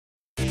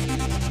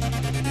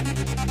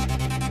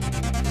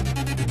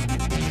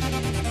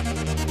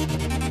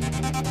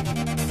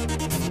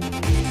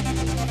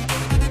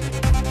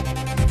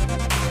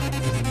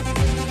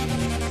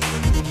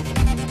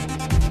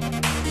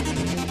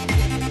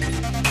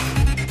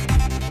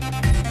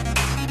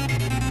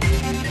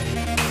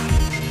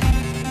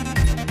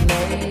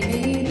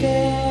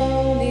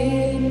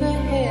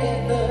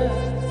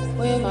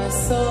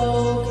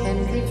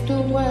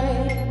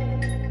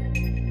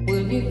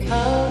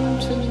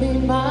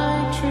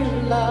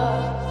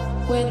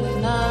when the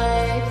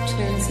night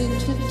turns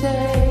into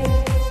day.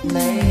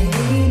 Lay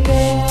me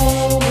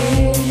down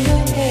in the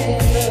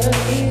heather,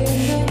 in the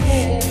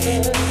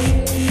heather, in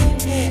the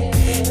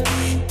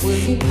heather.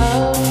 Will you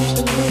come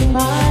to me,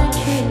 my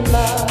true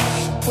love,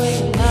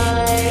 when the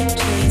night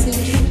turns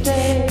into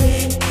day?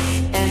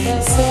 And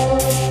our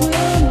souls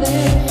will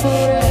live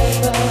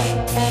forever,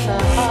 and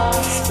our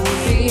hearts will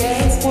be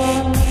as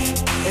one.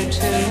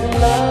 Eternal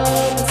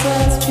love is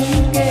us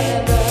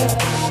together,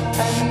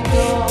 and you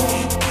don't.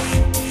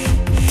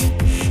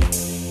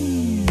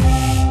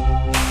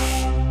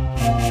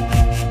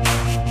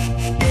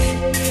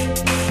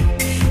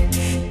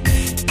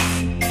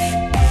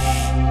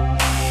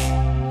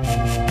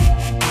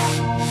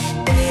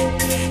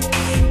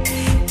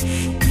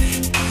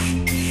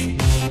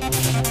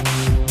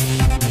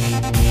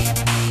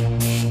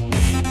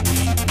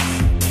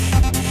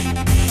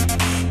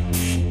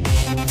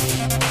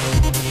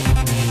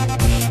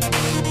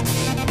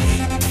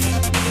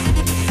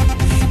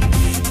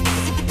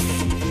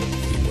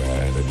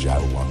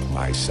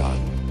 My son,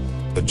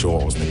 the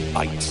jaws that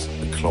bite,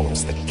 the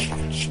claws that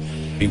catch.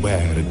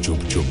 Beware a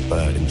jub-jub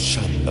bird and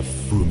shun the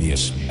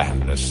frumious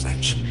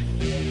bandersnatch.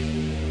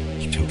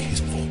 He took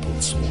his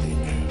vorpal sword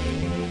in hand.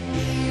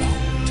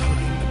 Long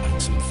time the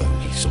manxome foe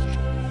he sought.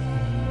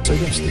 So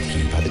rested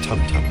he by the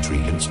tum-tum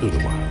tree and stood a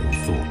while in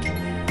thought.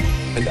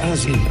 And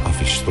as in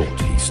uffish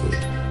thought he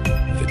stood,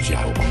 the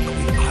jowbok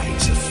with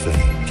eyes of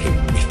flame came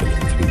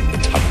whiffling through the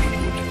tumbling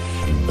wood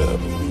and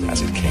burbled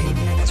as it came.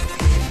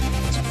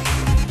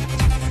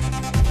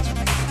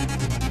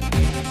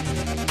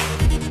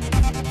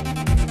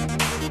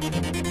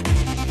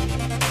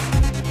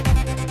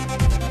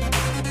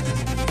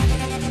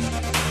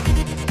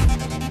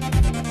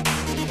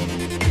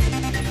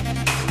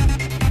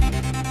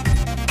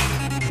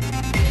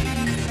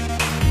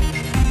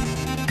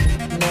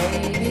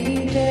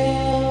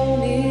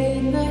 Down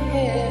in the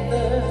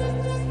heather,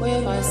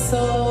 where my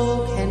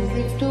soul can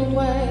drift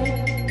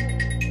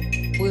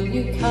away. Will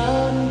you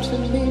come to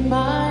me,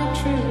 my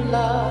true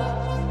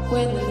love,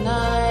 when the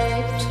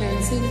night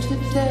turns into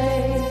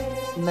day?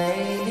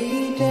 Lady